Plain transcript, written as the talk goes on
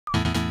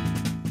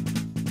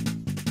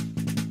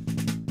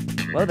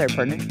Well there,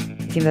 partner.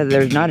 It seems that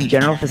there's not a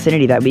general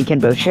vicinity that we can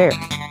both share.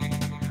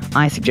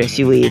 I suggest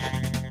you leave.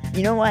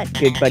 You know what,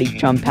 good buddy,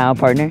 chum pal,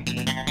 partner?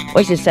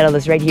 Let's just settle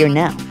this right here and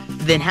now.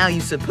 Then how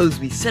you suppose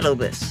we settle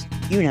this?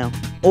 You know,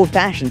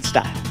 old-fashioned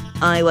style.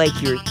 I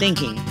like your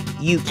thinking.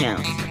 You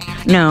count.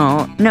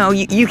 No,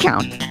 you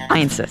count. I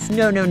insist.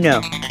 No,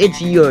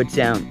 it's your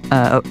turn.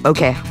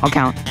 Okay, I'll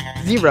count.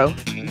 0.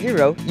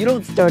 You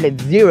don't start at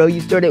 0, you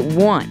start at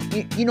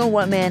 1. You know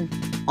what, man?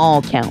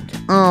 I'll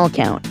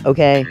count,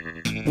 okay?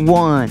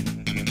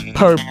 1.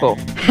 Purple.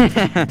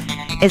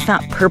 It's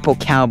not purple,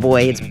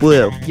 cowboy, it's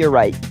blue. You're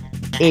right.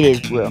 It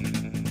is blue.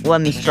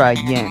 Let me try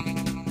again.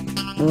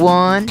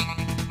 1.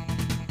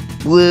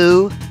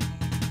 Blue.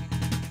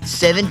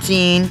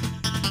 17.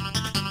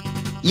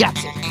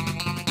 Yahtzee.